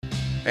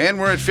And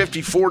we're at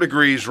 54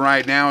 degrees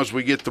right now as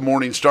we get the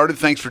morning started.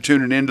 Thanks for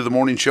tuning in to the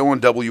morning show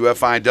on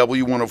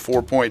WFIW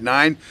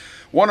 104.9.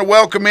 Want to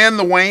welcome in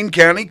the Wayne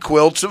County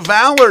Quilts of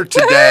Valor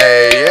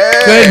today.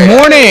 Yay. Good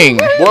morning.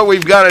 Boy,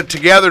 we've got a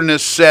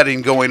togetherness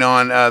setting going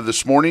on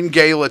this morning.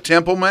 Gayla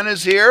Templeman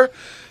is here.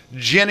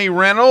 Jenny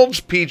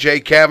Reynolds,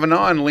 PJ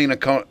Kavanaugh, and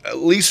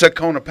Lisa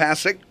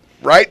Konopasek,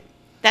 right?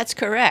 That's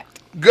correct.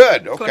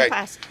 Good. Okay.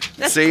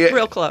 That's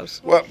real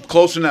close. Well,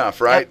 close enough,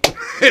 right? Yep.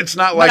 It's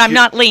not like but I'm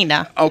not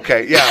Lena.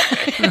 Okay,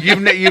 yeah.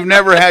 You've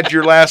never had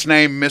your last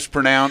name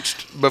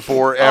mispronounced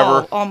before,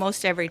 ever? Oh,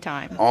 almost every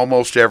time.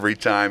 Almost every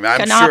time. I'm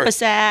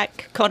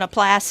Konopasak,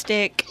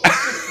 Konoplastic.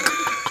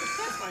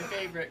 That's my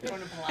favorite.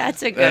 Konoplastic.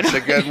 That's a good. That's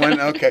a good one.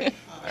 Okay.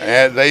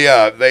 And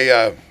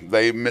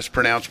they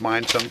mispronounce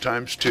mine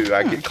sometimes too.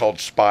 I get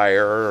called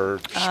Spire or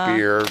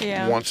Spear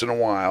once in a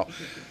while.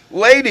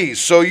 Ladies,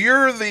 so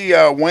you're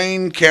the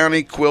Wayne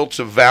County Quilts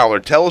of Valor.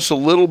 Tell us a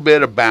little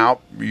bit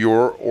about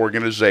your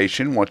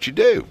organization, what you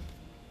do.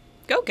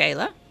 Go,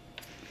 Gayla.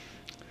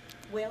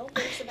 Well,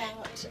 there's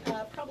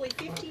about probably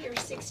 50 or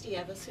 60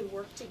 of us who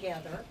work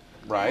together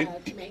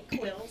to make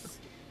quilts.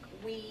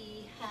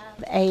 We have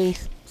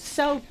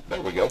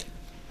There we go.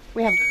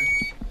 We have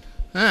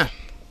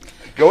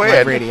Go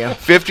ahead. Radio.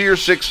 50 or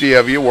 60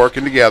 of you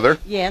working together.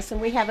 Yes,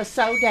 and we have a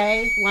sew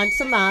day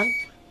once a month.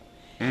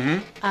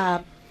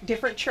 Mm-hmm.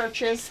 Different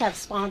churches have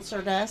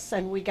sponsored us,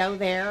 and we go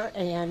there,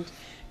 and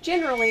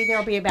generally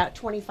there'll be about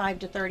 25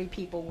 to 30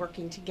 people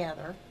working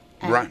together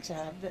at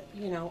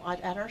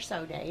at our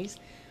sew days.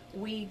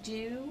 We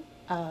do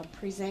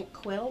present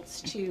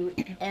quilts to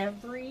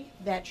every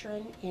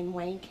veteran in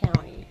Wayne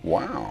County.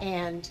 Wow.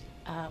 And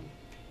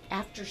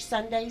after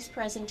Sunday's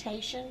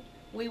presentation,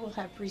 we will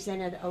have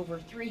presented over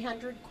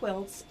 300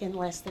 quilts in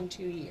less than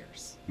 2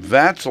 years.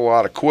 That's a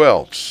lot of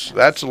quilts.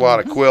 That's a lot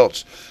of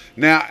quilts.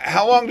 Now,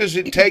 how long does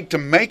it take to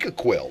make a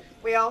quilt?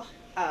 Well,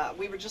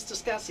 we were just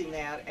discussing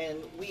that, and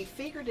we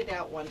figured it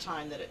out one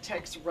time that it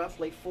takes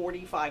roughly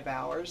 45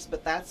 hours,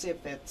 but that's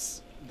if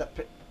it's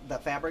the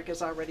fabric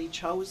is already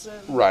chosen,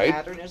 right. The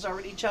pattern is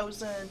already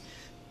chosen,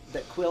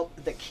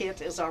 the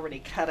kit is already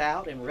cut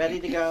out and ready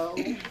to go.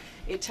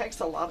 It takes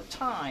a lot of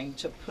time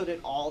to put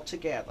it all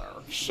together.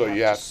 So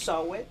you have to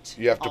sew it.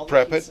 You have to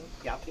prep it.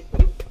 Yeah.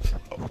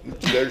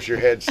 There's your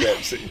headset.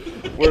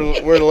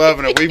 We're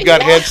loving it. We've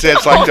got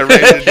headsets like they're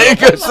ready to There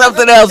goes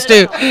something else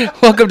too.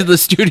 Welcome to the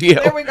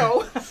studio. There we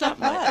go.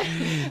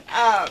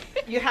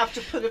 You have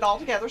to put it all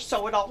together,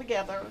 sew it all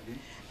together,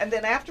 and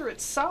then after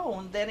it's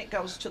sewn, then it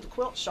goes to the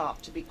quilt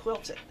shop to be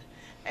quilted.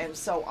 And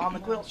so on the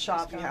quilt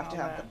shop, you have to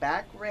have the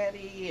back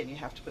ready, and you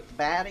have to put the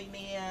batting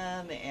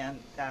in, and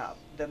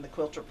then the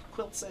quilter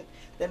quilts it.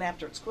 Then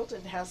after it's quilted,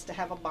 it has to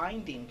have a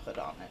binding put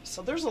on it.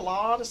 So there's a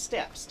lot of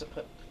steps to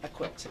put a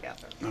quilt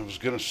together. I was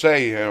going to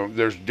say,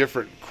 there's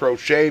different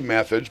crochet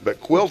methods,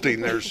 but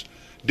quilting, there's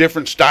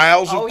different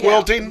styles of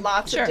quilting? Yeah.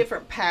 Lots of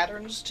different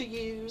patterns to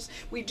use.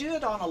 We do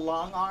it on a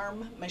long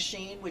arm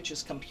machine, which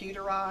is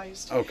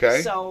computerized.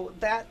 Okay. So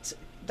that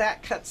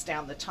cuts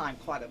down the time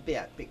quite a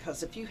bit,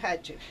 because if you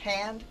had to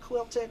hand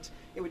quilt it,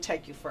 it would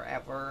take you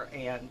forever,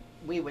 and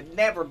we would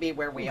never be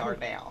where we are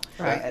now.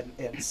 Right.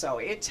 And so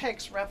it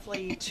takes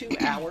roughly 2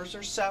 hours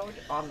or so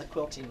on the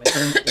quilting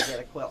machine to get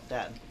a quilt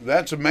done.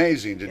 That's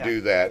amazing to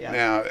do that. Yeah.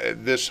 Now,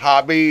 this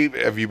hobby,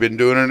 have you been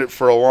doing it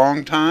for a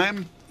long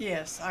time?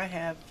 Yes, I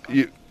have.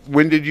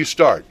 When did you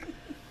start?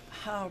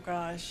 Oh,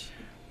 gosh.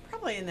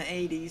 Probably in the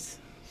 80s.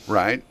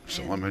 Right.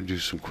 So let me do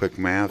some quick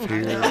math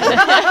here.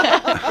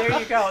 There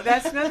you go.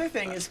 That's another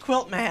thing is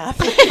quilt math.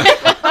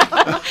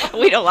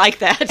 We don't like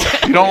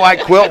that. You don't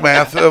like quilt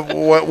math?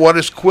 What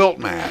is quilt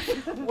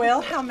math? Well,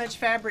 how much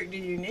fabric do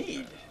you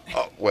need?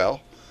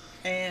 Well,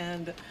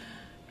 And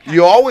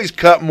you always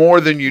cut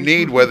more than you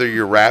need, whether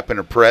you're wrapping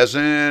a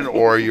present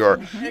or you're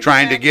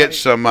trying to get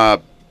some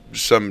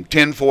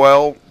tin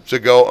foil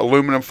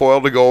aluminum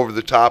foil to go over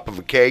the top of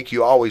a cake.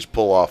 You always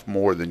pull off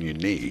more than you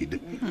need.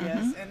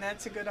 yes, and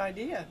that's a good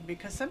idea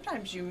because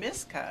sometimes you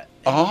miscut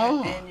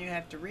and you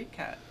have to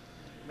recut.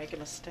 Make a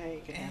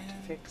mistake and have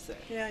to fix it.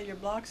 Yeah, your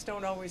blocks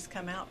don't always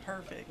come out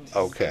perfect.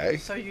 Okay.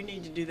 So you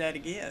need to do that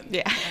again.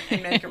 Yeah.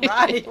 And make it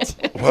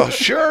right. Well,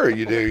 sure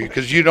you do,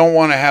 because you don't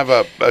want to have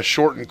a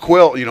shortened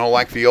quilt,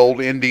 like the old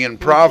Indian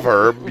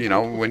proverb,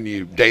 when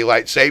you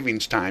daylight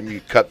savings time, you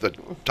cut the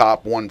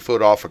top 1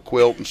 foot off a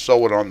quilt and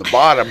sew it on the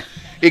bottom.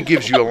 It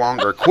gives you a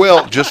longer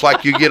quilt, just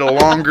like you get a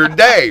longer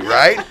day,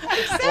 right?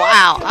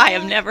 Wow, I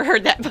have never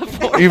heard that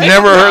before. You've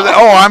never heard that?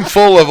 Oh, I'm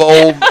full of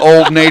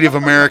old Native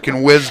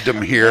American wisdom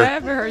here.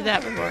 Never heard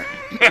that before.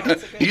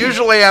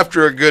 Usually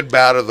after a good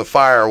bout of the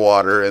fire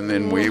water, and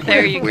then we've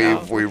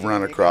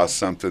run across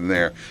something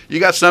there. You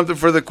got something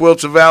for the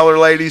Quilts of Valor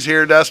ladies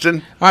here,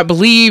 Dustin? I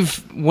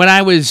believe when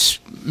I was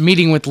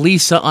meeting with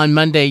Lisa on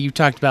Monday, you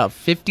talked about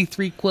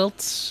 53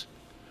 quilts.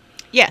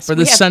 Yes. For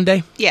this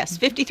Sunday? Yes,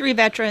 53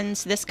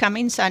 veterans this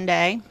coming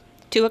Sunday,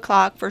 2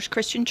 o'clock, First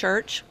Christian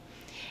Church.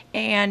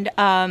 And,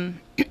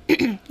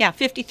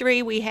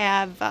 53, we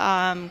have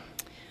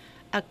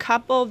a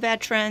couple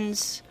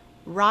veterans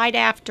right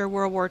after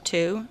World War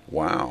II.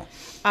 Wow.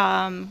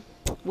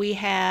 We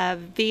have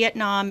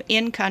Vietnam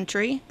in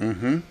country,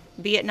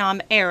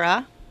 Vietnam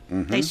era.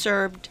 They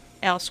served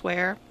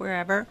elsewhere,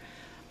 wherever.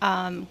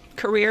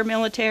 Career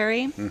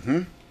military.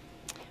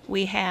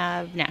 We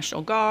have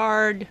National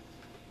Guard.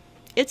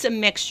 It's a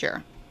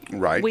mixture.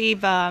 Right.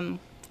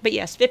 But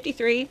yes,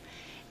 53.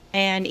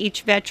 And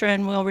each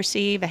veteran will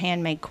receive a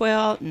handmade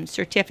quilt and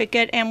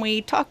certificate. And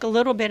we talk a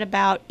little bit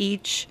about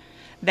each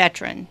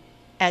veteran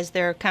as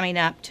they're coming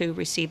up to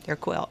receive their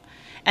quilt.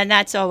 And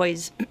that's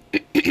always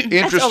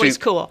that's always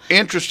cool.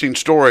 Interesting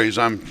stories.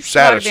 I'm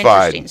satisfied. A lot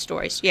of interesting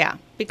stories, yeah.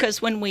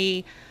 Because when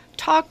we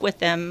talk with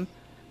them,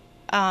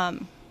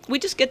 we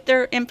just get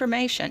their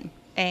information.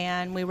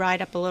 And we write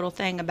up a little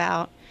thing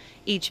about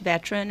each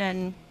veteran.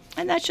 And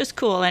that's just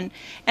cool. And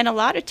a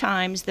lot of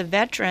times the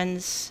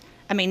veterans...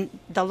 I mean,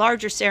 the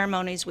larger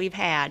ceremonies we've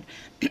had,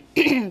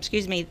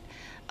 excuse me,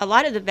 a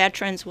lot of the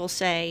veterans will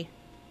say,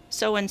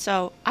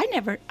 so-and-so, I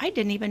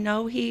didn't even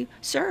know he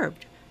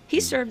served.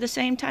 He served the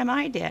same time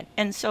I did.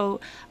 And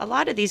so a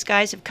lot of these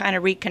guys have kind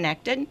of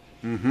reconnected.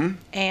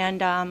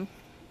 And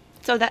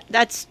so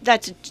that's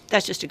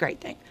just a great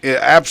thing. Yeah,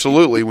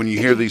 absolutely. When you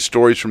hear these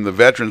stories from the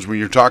veterans, when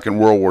you're talking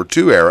World War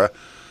II era,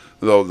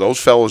 though,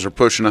 those fellows are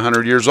pushing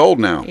 100 years old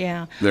now.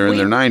 Yeah. They're in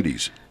their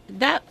 90s.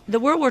 The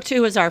World War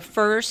II was our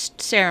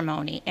first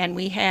ceremony, and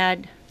we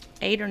had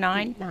 8 or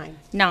 9?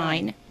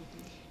 9.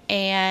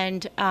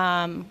 And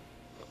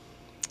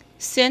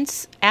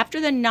since after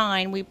the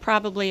 9, we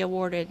probably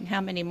awarded how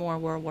many more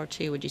World War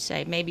II? Would you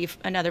say maybe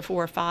another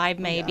 4 or 5?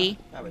 Maybe.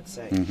 Yeah, I would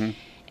say.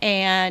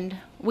 And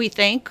we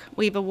think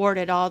we've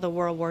awarded all the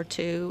World War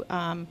II.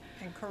 And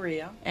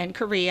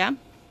Korea.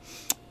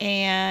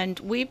 And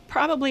we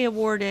probably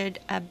awarded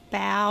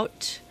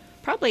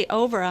probably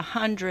over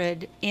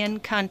 100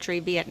 in-country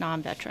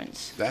Vietnam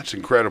veterans. That's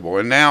incredible.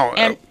 And now...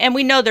 And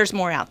we know there's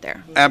more out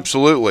there.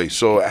 Absolutely.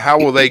 So how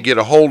will they get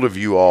a hold of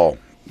you all?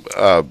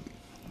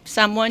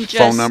 Someone just...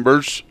 Phone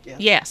numbers?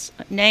 Yes.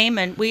 Name,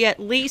 and we at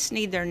least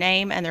need their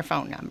name and their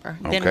phone number.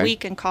 Okay. Then we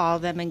can call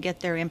them and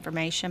get their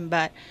information.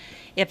 But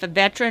if a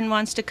veteran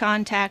wants to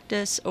contact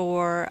us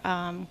or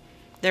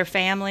their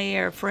family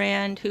or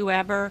friend,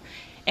 whoever,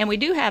 and we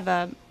do have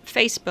a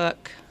Facebook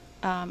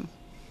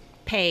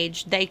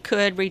page, they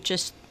could reach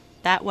us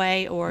that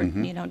way or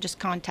just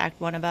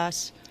contact one of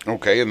us.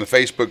 Okay, and the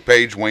Facebook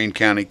page, Wayne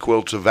County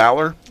Quilts of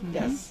Valor?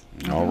 Yes.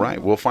 All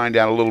right, we'll find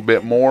out a little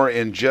bit more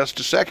in just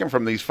a second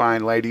from these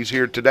fine ladies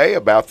here today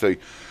about the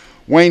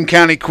Wayne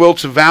County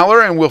Quilts of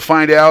Valor, and we'll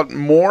find out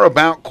more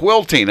about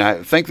quilting.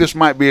 I think this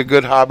might be a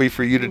good hobby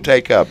for you to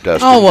take up,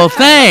 Dustin. Oh, well,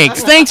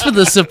 thanks. Thanks for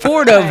the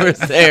support over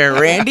there,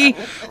 Randy.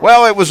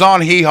 Well, it was on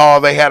Hee Haw.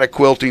 They had a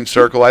quilting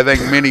circle. I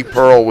think Minnie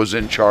Pearl was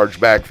in charge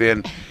back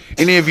then.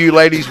 Any of you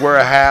ladies wear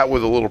a hat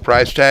with a little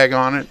price tag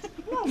on it?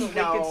 Well, we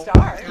could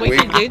start. We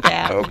can do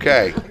that.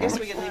 Okay. I guess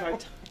we can leave our...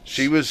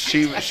 She was.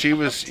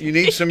 You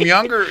need some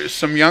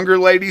younger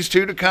ladies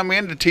too to come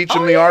in to teach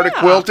them the art of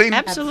quilting.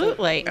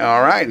 Absolutely.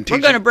 All right, and We're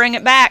going to bring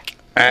it back.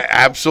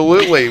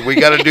 Absolutely, we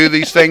got to do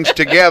these things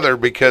together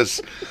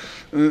because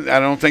I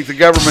don't think the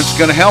government's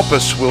going to help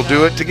us. We'll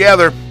do it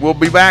together. We'll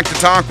be back to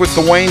talk with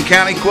the Wayne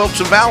County Quilts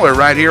of Valor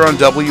right here on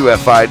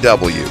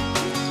WFIW.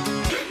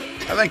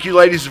 I think you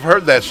ladies have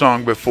heard that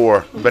song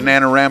before,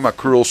 Bananarama,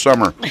 Cruel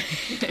Summer.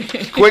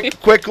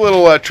 Quick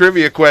little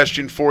trivia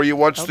question for you.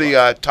 What's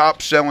the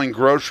top-selling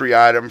grocery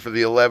item for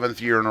the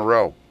 11th year in a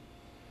row?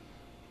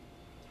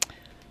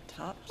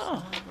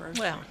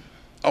 Well.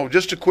 Oh,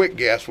 just a quick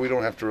guess. We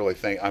don't have to really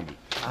think.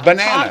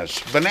 Bananas.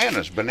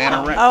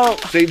 Bananarama. Oh.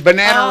 See,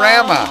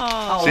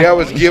 Bananarama. See, I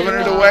was giving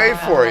it away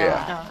for you.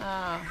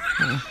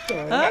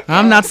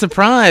 I'm not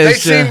surprised. They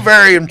seem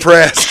very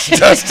impressed,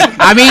 Dustin.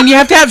 I mean, you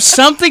have to have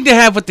something to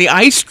have with the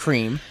ice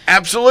cream.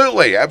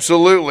 Absolutely.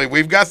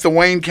 We've got the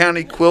Wayne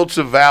County Quilts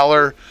of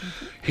Valor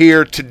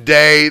here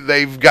today.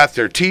 They've got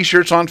their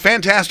T-shirts on.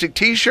 Fantastic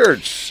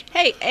T-shirts.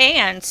 Hey,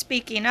 and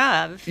speaking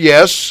of...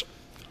 Yes.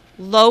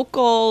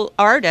 Local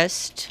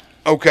artist...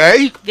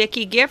 Okay.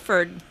 Vicki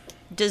Gifford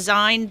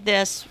designed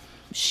this.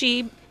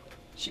 She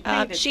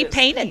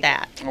painted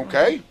that.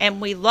 Okay. And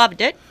we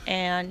loved it.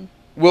 And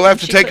we'll have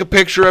to take a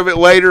picture of it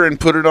later and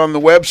put it on the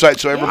website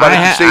so everybody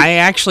can see. I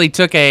actually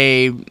took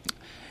a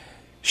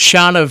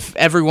shot of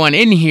everyone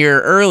in here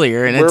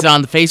earlier, and it's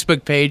on the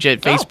Facebook page at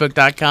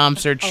facebook.com.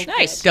 Search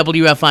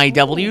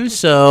WFIW.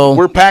 So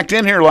we're packed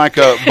in here like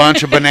a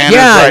bunch of bananas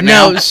right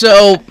now.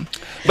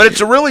 But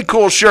it's a really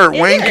cool shirt.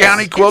 Wayne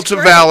County Quilts of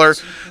Valor.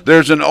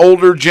 There's an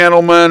older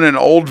gentleman, an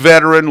old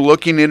veteran,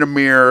 looking in a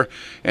mirror,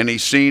 and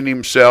he's seeing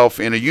himself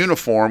in a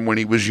uniform when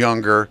he was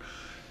younger.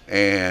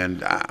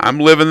 And I'm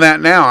living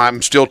that now.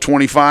 I'm still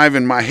 25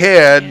 in my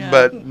head,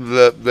 but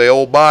the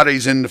old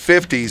body's in the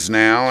 50s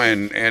now,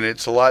 and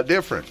it's a lot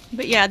different.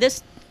 But yeah,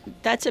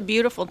 that's a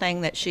beautiful thing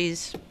that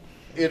she's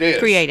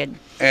created.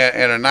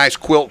 And a nice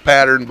quilt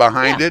pattern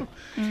behind it.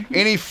 Mm-hmm.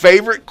 Any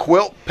favorite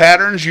quilt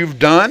patterns you've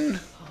done?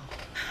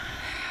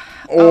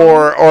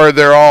 Or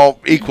they're all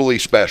equally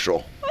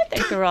special?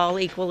 think they're all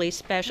equally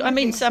special. I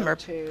mean, some so are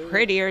too.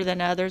 prettier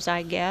than others,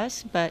 I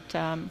guess, but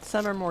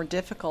Some are more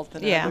difficult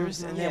than Yeah.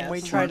 others, and then we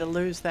Yes. try to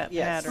lose that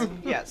Yes.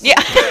 pattern. Yes. yeah.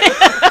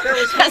 There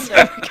was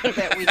one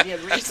that we did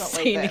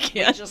recently Seen that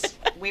again.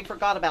 we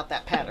forgot about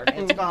that pattern.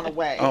 It's gone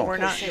away. Oh. We're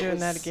not because it doing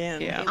that was-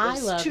 again. Yeah. It I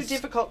was love too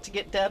difficult to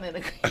get done in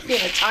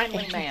a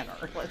timely manner.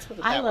 Let's put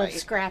it that I love way.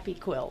 scrappy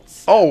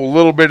quilts. Oh, a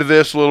little bit of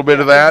this, a little bit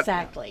of that.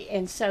 Exactly.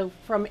 And so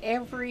from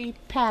every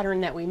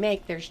pattern that we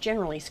make, there's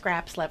generally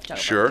scraps left over.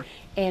 Sure.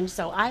 And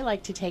so I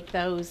like to take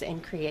those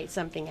and create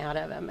something out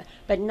of them.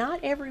 But not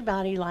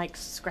everybody likes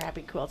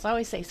scrappy quilts. I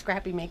always say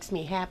scrappy makes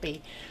me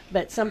happy,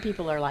 but some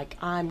people are like,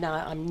 I'm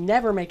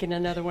never making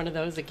another one of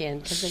those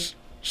again. 'Cause they,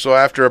 So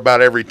after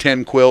about every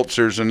 10 quilts,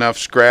 there's enough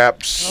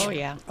scraps. Oh,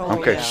 yeah.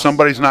 Okay, yeah.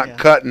 somebody's not Yeah.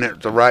 cutting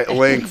it the right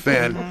length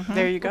then.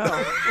 There you go.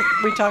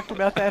 We talked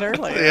about that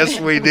earlier. Yes,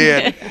 we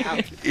did.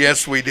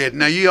 Yes, we did.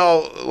 Now, you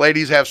all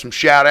ladies have some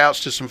shout outs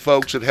to some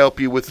folks that help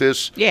you with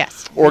this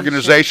Yes.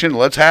 organization.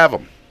 Let's have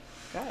them.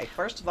 Okay.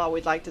 First of all,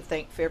 we'd like to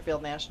thank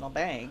Fairfield National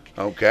Bank,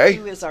 Okay.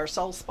 who is our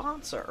sole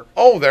sponsor.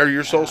 Oh, they're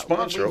your sole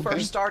sponsor. When we Okay.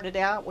 first started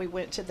out, we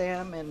went to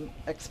them and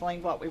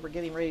explained what we were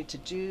getting ready to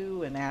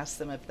do and asked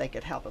them if they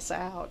could help us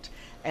out.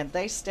 And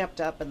they stepped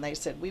up and they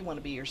said, we want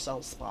to be your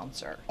sole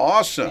sponsor.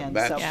 Awesome. And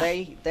That's so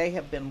Yeah. they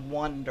have been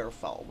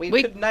wonderful. We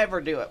We- could never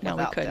do it No, we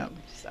without couldn't. them.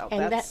 So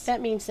and that's,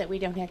 that means that we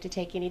don't have to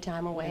take any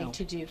time away No.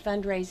 to do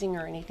fundraising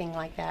or anything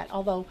like that.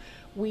 Although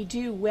we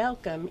do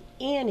welcome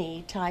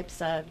any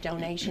types of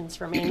donations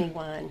from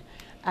anyone.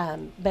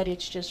 But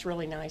it's just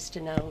really nice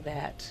to know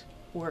that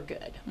we're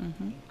good.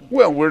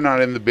 Well, we're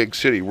not in the big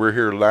city. We're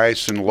here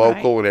nice and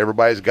local, and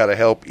everybody's got to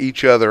help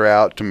each other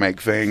out to make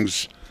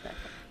things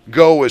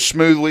go as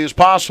smoothly as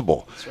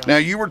possible. Now,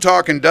 you were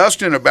talking,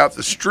 Dustin, about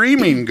the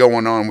streaming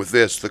going on with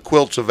this, the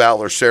Quilts of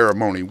Valor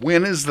ceremony.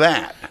 When is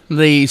that?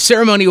 The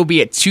ceremony will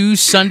be at 2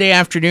 Sunday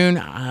afternoon.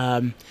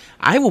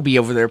 I will be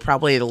over there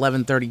probably at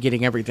 11:30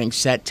 getting everything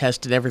set,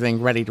 tested,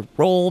 everything ready to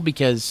roll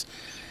because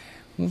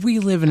we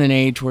live in an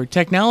age where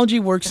technology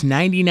works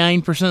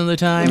 99% of the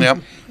time. Yep.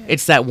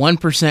 It's that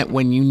 1%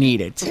 when you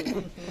need it.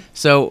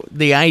 So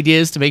the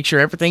idea is to make sure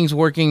everything's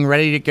working,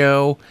 ready to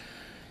go,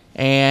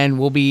 and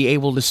we'll be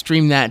able to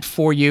stream that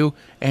for you,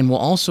 and we'll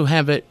also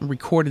have it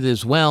recorded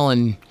as well.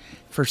 And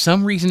for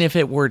some reason, if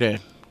it were to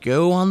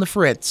go on the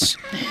fritz,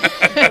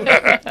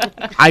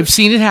 I've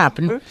seen it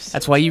happen. Oops.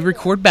 That's why you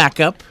record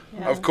backup,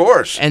 Of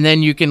course. and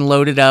then you can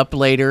load it up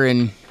later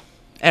and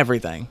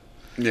everything.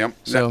 Yep.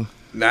 So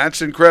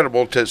That's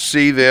incredible to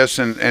see this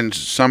and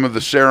some of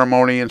the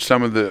ceremony and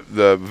some of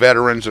the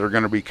veterans that are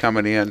going to be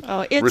coming in,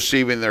 Oh, it's-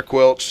 receiving their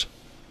quilts,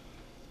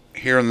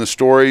 hearing the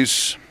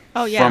stories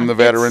Oh, yeah. from the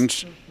It's-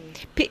 veterans.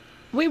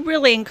 We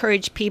really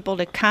encourage people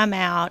to come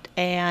out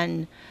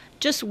and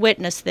just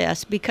witness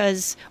this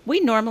because we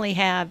normally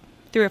have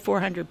 300 or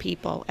 400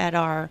 people at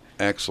our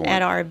Excellent.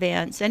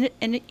 events, and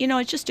you know,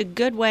 it's just a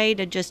good way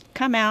to just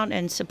come out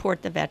and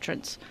support the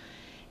veterans.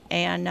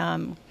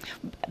 And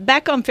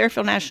back on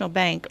Fairfield National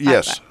Bank,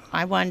 Yes.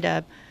 I wanted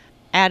to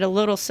add a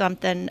little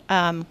something.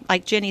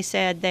 Like Jenny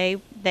said, they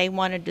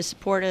wanted to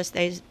support us.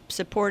 They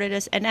supported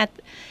us, and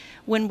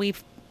when we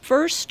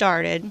first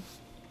started,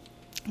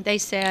 they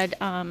said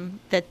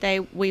that they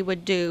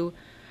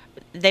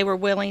were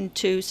willing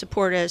to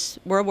support us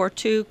World War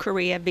II,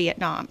 Korea,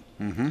 Vietnam.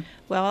 Mm-hmm.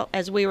 Well,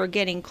 as we were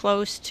getting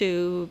close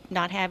to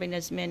not having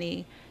as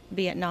many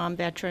Vietnam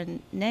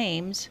veteran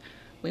names,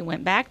 we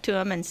went back to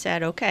them and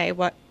said, okay,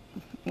 what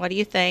do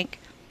you think?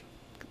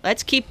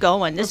 Let's keep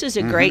going. This is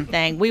a great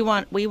thing. We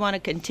want to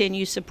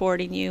continue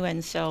supporting you,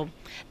 and so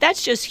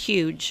that's just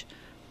huge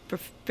for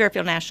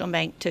Fairfield National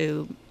Bank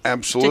to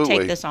Absolutely.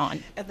 take this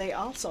on. and they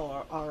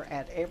also are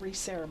at every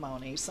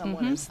ceremony.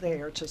 Someone is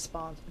there to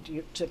sponsor,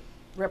 to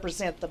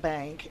represent the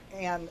bank,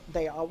 and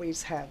they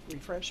always have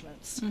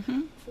refreshments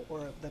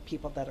for the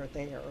people that are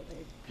there. They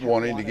have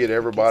Wanting to wanted get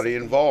everybody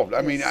because involved.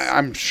 I mean, Yes.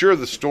 I'm sure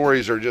the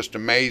stories are just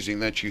amazing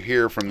that you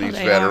hear from these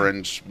they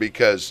veterans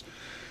because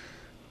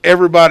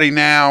everybody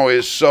now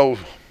is so,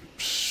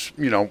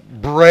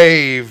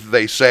 brave,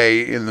 they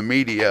say in the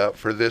media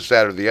for this,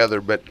 that, or the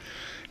other, but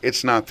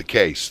it's not the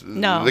case.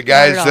 No, the not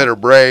guys at that all. are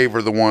brave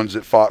are the ones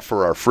that fought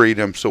for our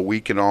freedom so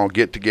we can all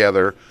get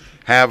together,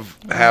 have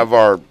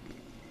our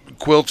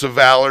Quilts of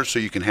Valor so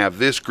you can have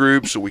this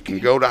group so we can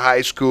go to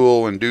high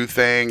school and do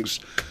things.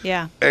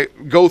 Yeah.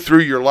 Go through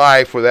your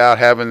life without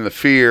having the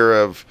fear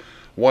of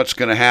what's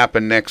going to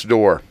happen next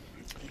door.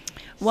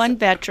 One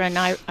veteran,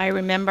 I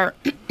remember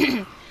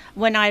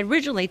when I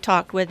originally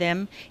talked with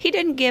him, he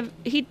didn't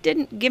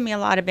give me a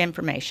lot of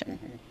information.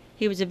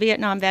 He was a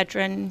Vietnam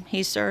veteran.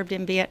 He served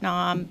in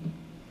Vietnam.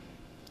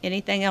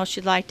 Anything else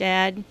you'd like to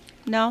add?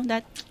 No,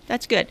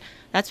 that's good.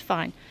 That's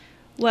fine.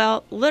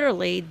 Well,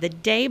 literally the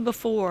day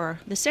before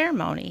the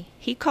ceremony,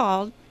 he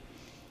called,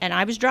 and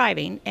I was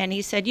driving, and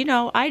he said,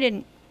 I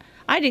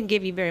didn't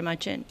give you very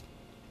much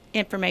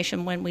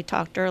information when we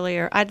talked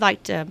earlier. I'd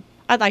like to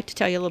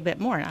tell you a little bit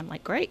more. And I'm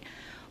like, great.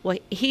 Well,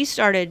 he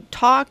started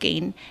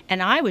talking,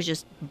 and I was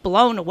just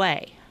blown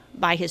away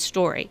by his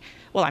story.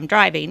 Well, I'm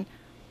driving,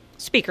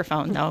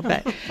 speakerphone though,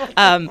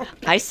 but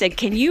I said,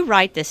 can you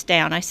write this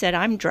down? I said,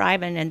 I'm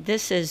driving and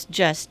this is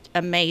just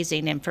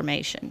amazing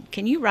information.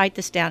 Can you write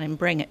this down and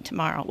bring it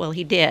tomorrow? Well,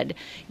 he did.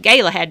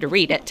 Gayla had to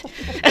read it.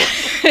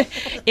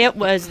 It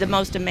was the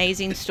most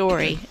amazing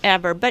story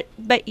ever. But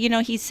you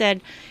know, he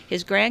said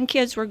his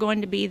grandkids were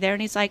going to be there,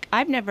 and he's like,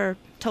 I've never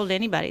told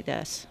anybody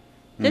this.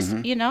 This,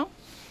 you know,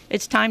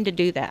 it's time to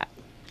do that.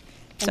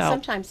 And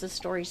sometimes the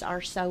stories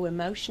are so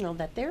emotional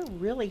that they're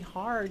really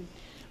hard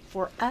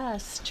for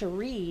us to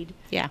read.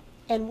 Yeah.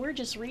 And we're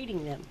just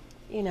reading them.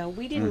 You know,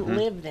 we didn't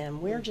live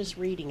them. We're just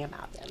reading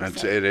about them.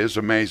 It is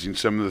amazing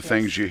some of the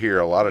things you hear.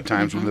 A lot of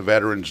times when the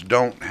veterans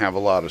don't have a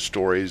lot of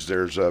stories,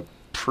 there's a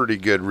pretty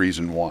good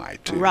reason why,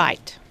 too.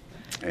 Right.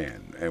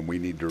 And we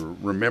need to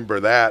remember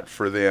that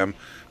for them,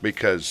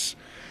 because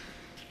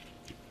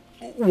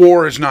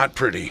war is not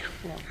pretty.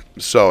 No.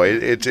 So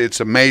it's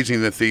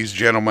amazing that these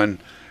gentlemen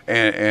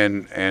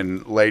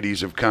and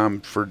ladies have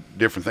come for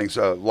different things.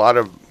 A lot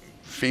of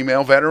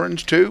female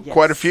veterans too, Yes.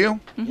 quite a few.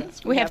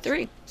 Yes, We have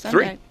 3 Sunday.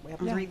 3. We have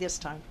 3 this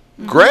time.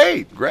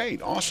 Great,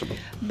 awesome.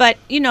 But,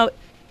 you know,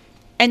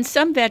 and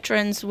some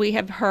veterans we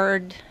have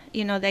heard,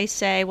 you know, they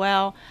say,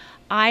 well,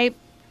 I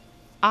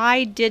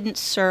didn't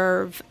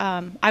serve,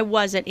 I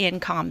wasn't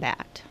in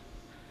combat.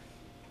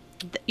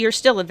 You're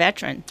still a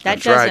veteran. That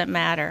That's right. doesn't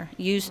matter.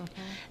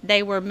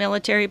 They were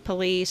military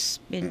police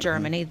in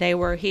Germany. They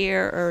were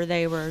here, or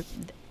they were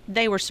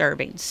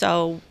serving.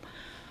 So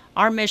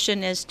our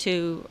mission is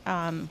to,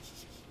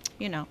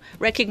 you know,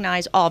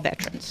 recognize all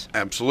veterans.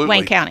 Absolutely.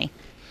 Wayne County.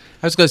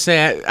 I was going to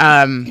say,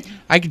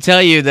 I can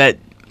tell you that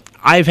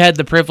I've had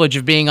the privilege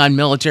of being on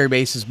military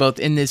bases both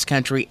in this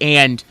country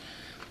and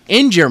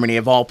in Germany,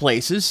 of all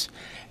places.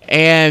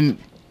 And,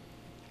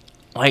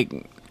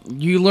 like,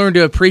 you learn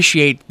to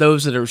appreciate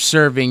those that are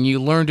serving.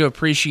 You learn to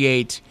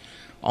appreciate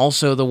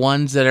also the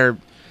ones that are,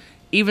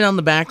 even on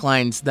the back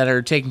lines, that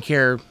are taking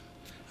care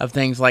of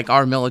things like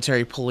our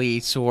military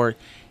police, or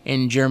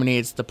in Germany,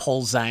 it's the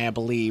Polizei, I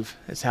believe,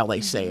 is how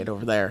they say it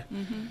over there.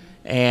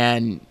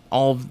 And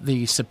all of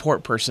the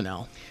support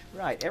personnel.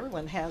 Right.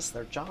 Everyone has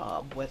their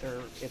job,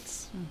 whether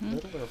it's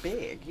little or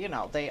big. You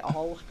know, they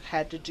all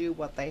had to do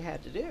what they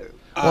had to do.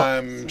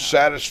 I'm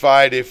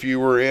satisfied if you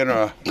were in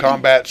a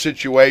combat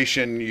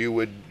situation, you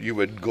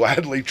would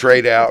gladly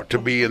trade out to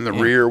be in the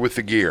rear with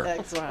the gear.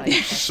 That's right.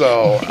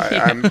 So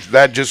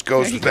that just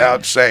goes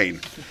without saying.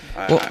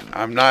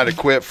 I'm not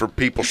equipped for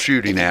people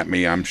shooting at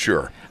me, I'm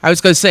sure. I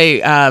was going to say,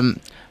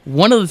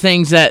 one of the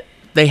things that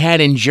they had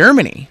in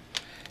Germany,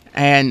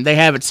 and they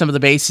have at some of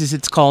the bases,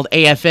 it's called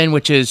AFN,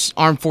 which is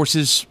Armed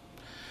Forces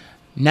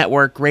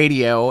Network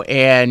Radio.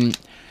 And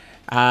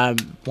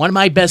one of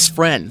my best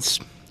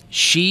friends,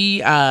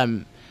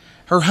 her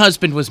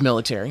husband was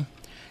military,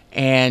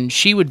 and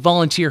she would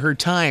volunteer her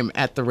time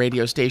at the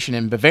radio station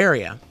in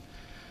Bavaria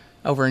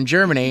over in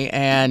Germany.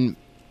 And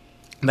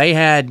they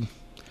had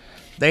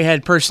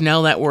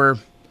personnel that were,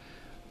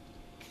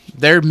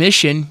 their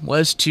mission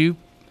was to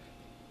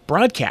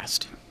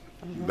broadcast.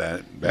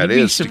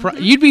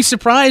 You'd be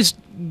surprised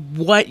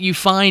what you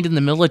find in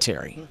the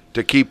military.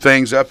 To keep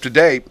things up to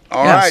date.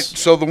 All Yes. right.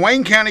 So the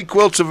Wayne County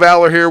Quilts of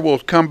Valor here. We'll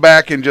come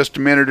back in just a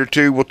minute or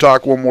two. We'll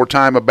talk one more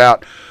time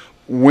about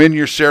when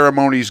your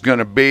ceremony is going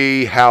to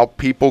be, how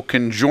people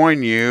can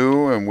join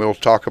you, and we'll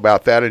talk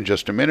about that in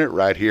just a minute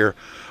right here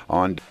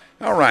on...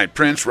 All right,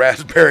 Prince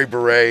Raspberry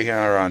Beret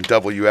are on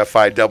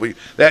WFIW.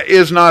 That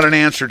is not an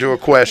answer to a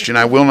question.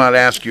 I will not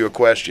ask you a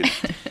question.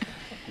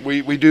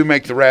 We do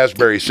make the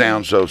raspberry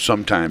sounds, though,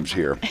 sometimes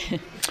here.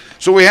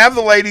 So we have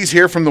the ladies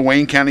here from the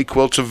Wayne County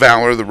Quilts of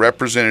Valor, the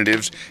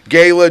representatives.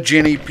 Gayla,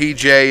 Jenny,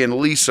 PJ, and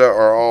Lisa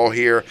are all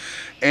here.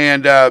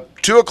 And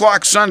 2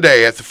 o'clock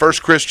Sunday at the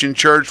First Christian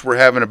Church, we're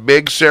having a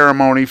big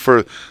ceremony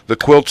for the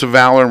Quilts of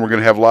Valor, and we're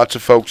going to have lots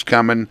of folks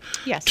coming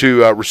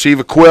to receive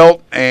a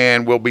quilt,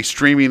 and we'll be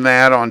streaming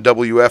that on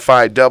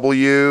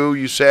WFIW,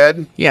 you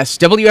said? Yes,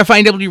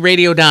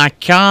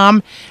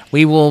 WFIWradio.com.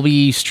 We will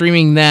be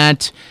streaming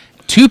that.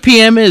 2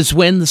 p.m. is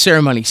when the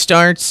ceremony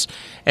starts.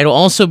 It'll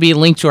also be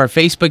linked to our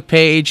Facebook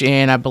page,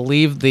 and I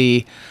believe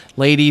the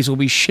ladies will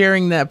be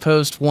sharing that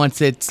post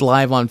once it's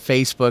live on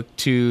Facebook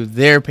to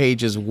their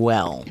page as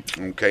well.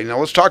 Okay, now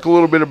let's talk a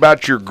little bit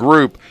about your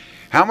group.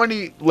 How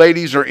many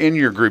ladies are in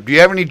your group? Do you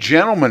have any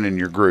gentlemen in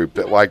your group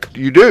that, like,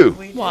 you do?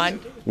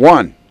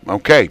 One.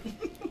 Okay.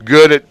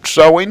 Good at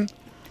sewing?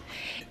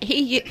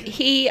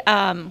 We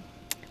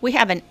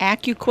have an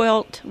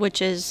AccuQuilt,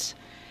 which is,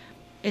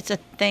 it's a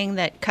thing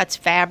that cuts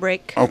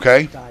fabric.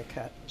 Okay.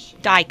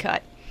 Die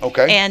cut.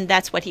 Okay. And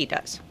that's what he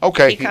does.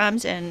 Okay. He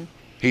comes and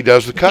he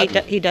does the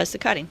cutting. he does the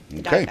cutting. The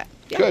Okay. die cut.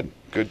 Yeah. Good.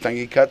 Good thing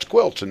he cuts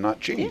quilts and not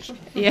cheese.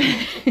 Yeah.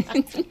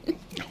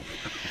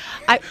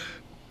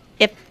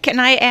 Can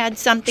I add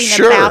something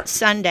Sure. about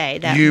Sunday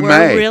that You we're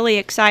may. really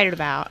excited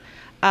about?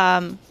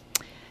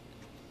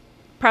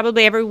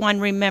 Probably everyone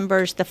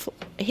remembers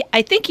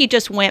I think he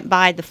just went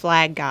by the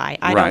flag guy.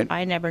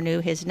 I never knew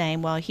his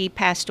name. Well, he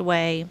passed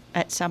away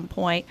at some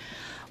point.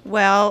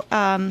 Well,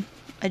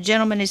 a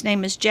gentleman, his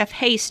name is Jeff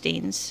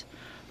Hastings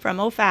from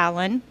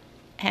O'Fallon,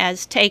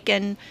 has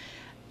taken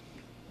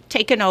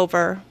taken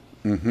over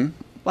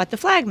what the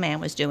flag man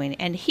was doing,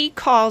 and he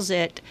calls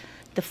it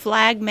the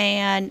Flag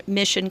Man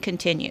Mission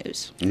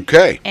Continues.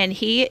 Okay. And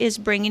he is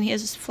bringing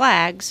his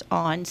flags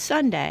on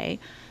Sunday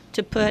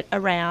to put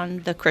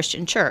around the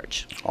Christian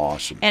church.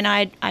 Awesome. And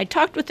I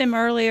talked with him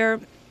earlier,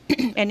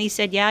 and he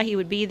said, yeah, he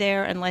would be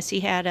there unless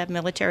he had a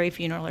military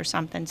funeral or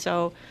something.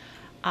 So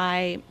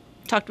I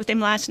talked with him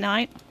last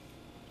night.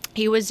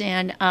 He was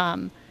in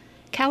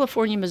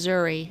California,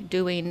 Missouri,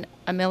 doing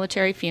a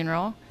military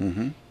funeral.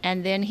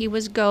 And then he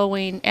was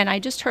going, and I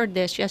just heard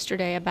this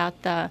yesterday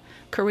about the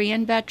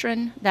Korean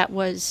veteran that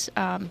was,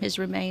 his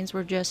remains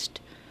were just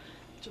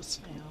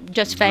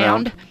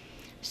found.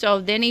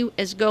 So then he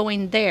is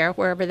going there,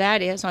 wherever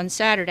that is, on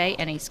Saturday,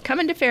 and he's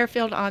coming to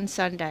Fairfield on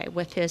Sunday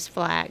with his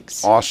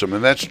flags. Awesome.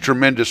 And that's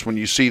tremendous when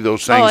you see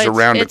those things it's-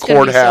 around the it's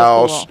gonna be so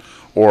courthouse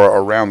cool. or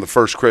around the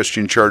First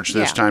Christian Church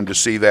this Yeah. time to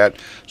see that.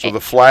 So the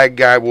flag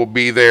guy will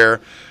be there.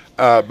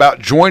 About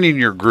joining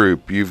your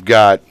group, you've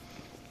got,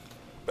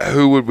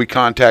 who would we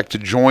contact to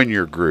join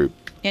your group?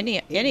 Any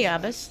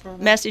of us.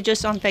 Message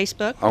us on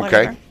Facebook. Okay.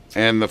 Whatever.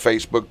 And the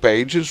Facebook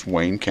page is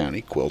Wayne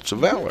County Quilts of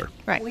Valor.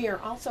 Right. We are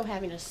also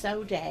having a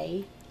sew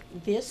day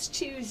this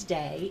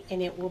Tuesday,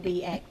 and it will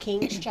be at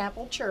King's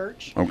Chapel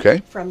Church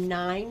Okay. from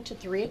 9 to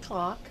 3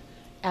 o'clock.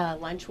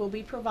 Lunch will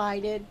be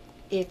provided.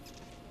 If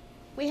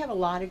we have a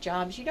lot of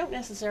jobs, you don't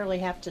necessarily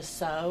have to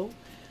sew.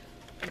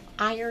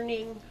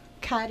 Ironing,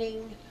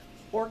 cutting,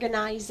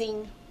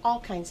 organizing, all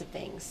kinds of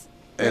things.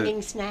 And-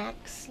 Bringing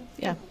snacks.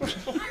 Yeah.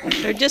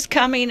 They're just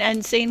coming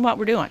and seeing what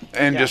we're doing.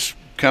 And just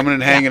coming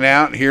and hanging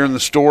out, hearing the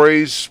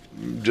stories.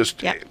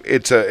 Just Yeah.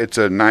 it's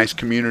a nice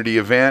community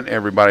event.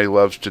 Everybody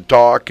loves to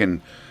talk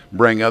and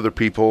bring other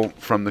people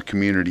from the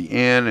community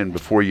in, and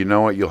before you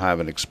know it, you'll have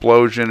an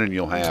explosion, and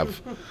you'll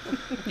have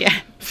Yeah.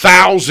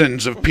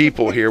 thousands of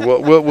people here.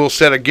 We'll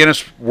set a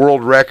Guinness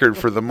World Record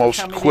for the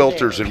most How many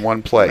quilters there? in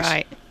one place.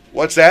 Right.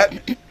 What's that?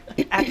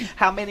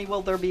 How many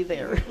will there be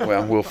there?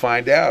 Well, we'll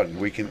find out.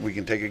 We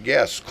can take a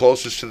guess.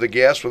 Closest to the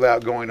guess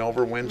without going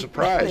over wins a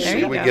prize. There See,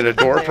 you we go. get a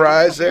door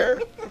prize there.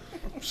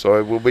 So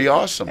it will be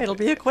awesome. It'll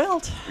be a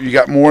quilt. You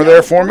got more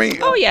there for me?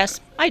 Oh, yes,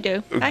 I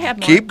do. I have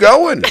more. Keep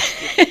going.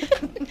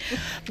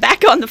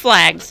 Back on the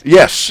flags.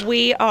 Yes.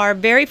 We are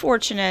very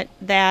fortunate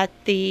that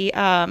the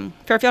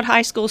Fairfield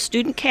High School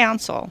Student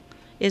Council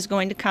is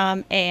going to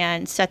come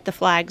and set the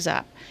flags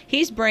up.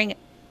 He's bringing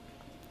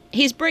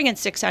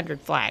 600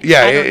 flags.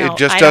 Yeah, I don't it know-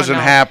 just I don't doesn't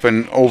know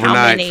happen how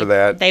overnight many for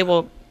that. They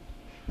will,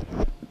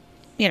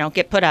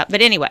 get put up.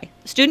 But anyway,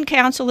 Student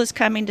Council is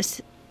coming to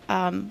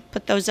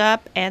put those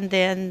up, and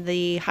then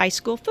the high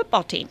school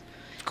football team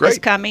is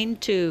Great. coming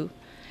to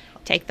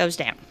take those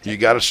down. You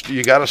got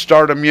to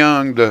start them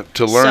young to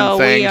learn So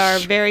things. we are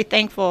very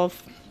thankful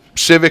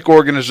Civic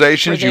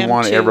organizations, for you them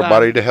want to,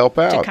 everybody to help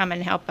out. to come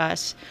and help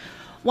us.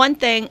 One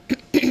thing,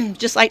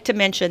 just like to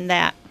mention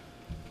that,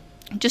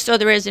 just so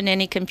there isn't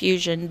any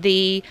confusion,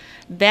 the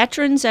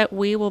veterans that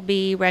we will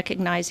be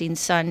recognizing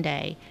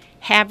Sunday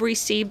have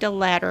received a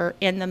letter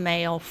in the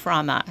mail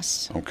from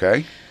us.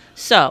 Okay.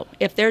 So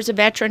if there's a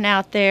veteran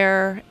out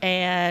there,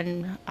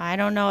 and I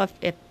don't know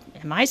if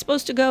am I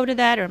supposed to go to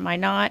that or am I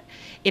not?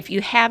 If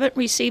you haven't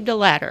received a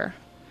letter,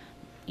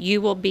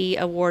 you will be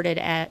awarded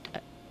at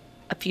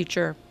a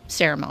future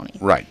ceremony.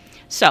 Right.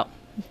 So,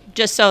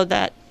 just so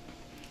that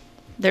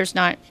there's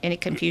not any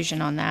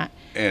confusion on that.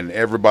 And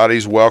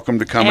everybody's welcome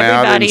to come out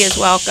and Everybody is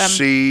welcome.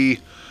 see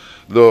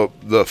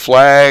the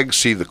flags,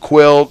 see the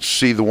quilts,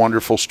 see the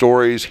wonderful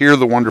stories, hear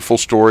the wonderful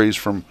stories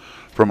from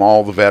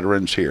all the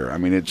veterans here. I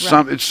mean, it's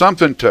Right. it's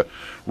something to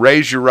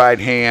raise your right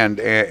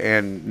hand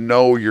and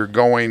know you're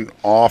going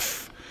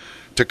off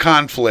to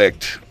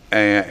conflict,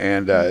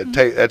 and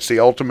that's the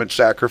ultimate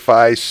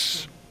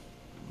sacrifice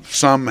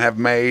some have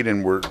made,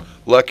 and we're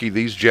lucky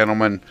these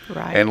gentlemen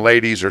Right. and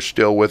ladies are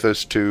still with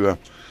us to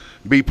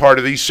be part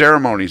of these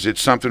ceremonies.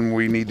 It's something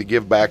we need to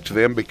give back to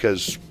them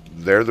because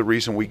they're the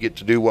reason we get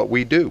to do what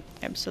we do.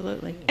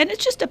 Absolutely. And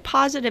it's just a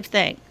positive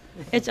thing.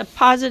 It's a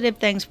positive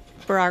thing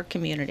for our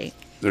community.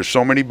 There's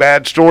so many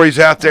bad stories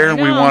out there, I and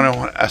we know.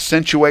 want to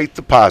accentuate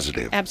the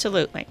positive.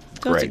 Absolutely.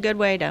 So it's a Great. good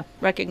way to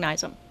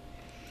recognize them.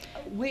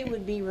 We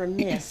would be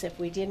remiss if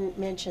we didn't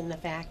mention the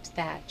fact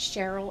that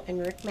Cheryl and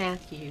Rick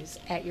Matthews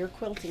at your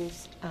quilting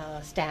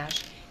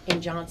stash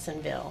in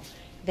Johnsonville,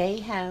 they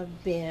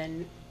have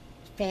been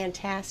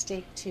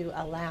fantastic to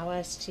allow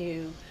us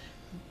to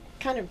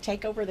kind of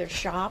take over their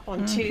shop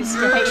on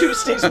Tuesdays.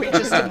 Tuesdays we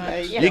just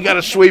You got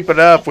to sweep it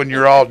up when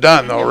you're all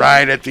done, though,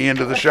 right? At the end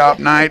of the shop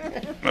night?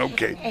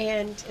 Okay.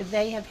 And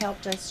they have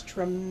helped us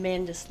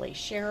tremendously.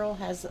 Cheryl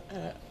has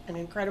an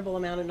incredible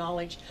amount of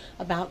knowledge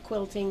about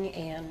quilting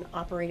and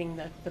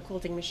operating the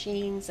quilting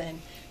machines,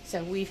 and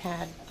so we've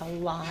had a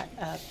lot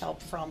of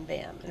help from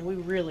them, and we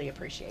really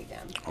appreciate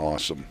them.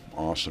 Awesome.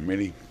 Awesome.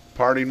 Any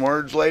parting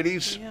words,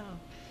 ladies? Yeah.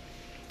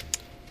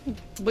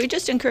 We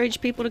just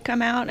encourage people to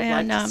come out I'd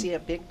and like to see a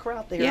big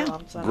crowd there yeah.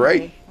 on Sunday.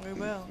 Great. We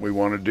will. We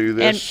want to do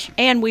this.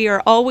 and we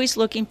are always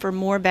looking for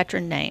more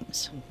veteran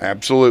names.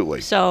 Absolutely.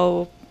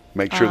 So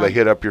Make sure they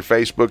hit up your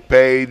Facebook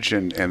page,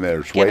 and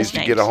there's Give ways us to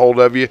names. get a hold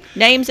of you.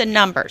 Names and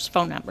numbers,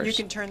 phone numbers. You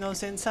can turn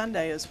those in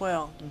Sunday as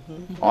well.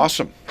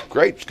 Awesome.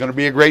 Great. It's going to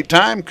be a great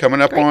time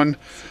coming up on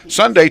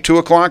Sunday, 2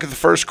 o'clock at the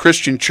First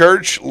Christian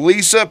Church.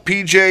 Lisa,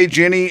 PJ,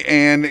 Jenny,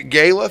 and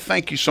Gayla,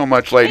 thank you so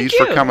much, ladies,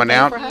 Thank for you. coming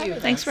out.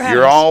 Thanks for having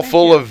You're us. all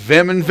full of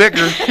vim and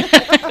vigor.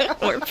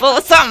 We're full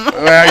of something.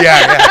 Well,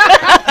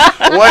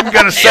 yeah. Wasn't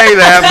going to say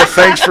that, but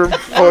thanks for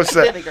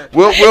that.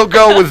 We'll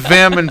go with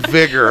vim and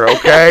vigor,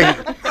 okay?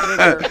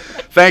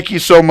 Thank you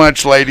so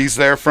much, ladies,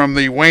 there from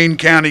the Wayne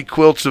County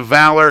Quilts of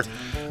Valor.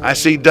 I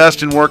see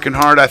Dustin working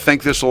hard. I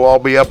think this will all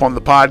be up on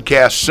the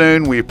podcast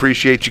soon. We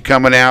appreciate you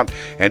coming out.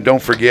 And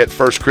don't forget,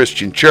 First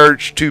Christian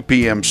Church, 2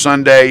 p.m.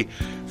 Sunday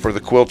for the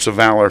Quilts of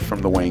Valor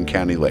from the Wayne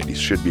County ladies.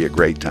 Should be a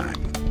great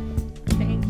time.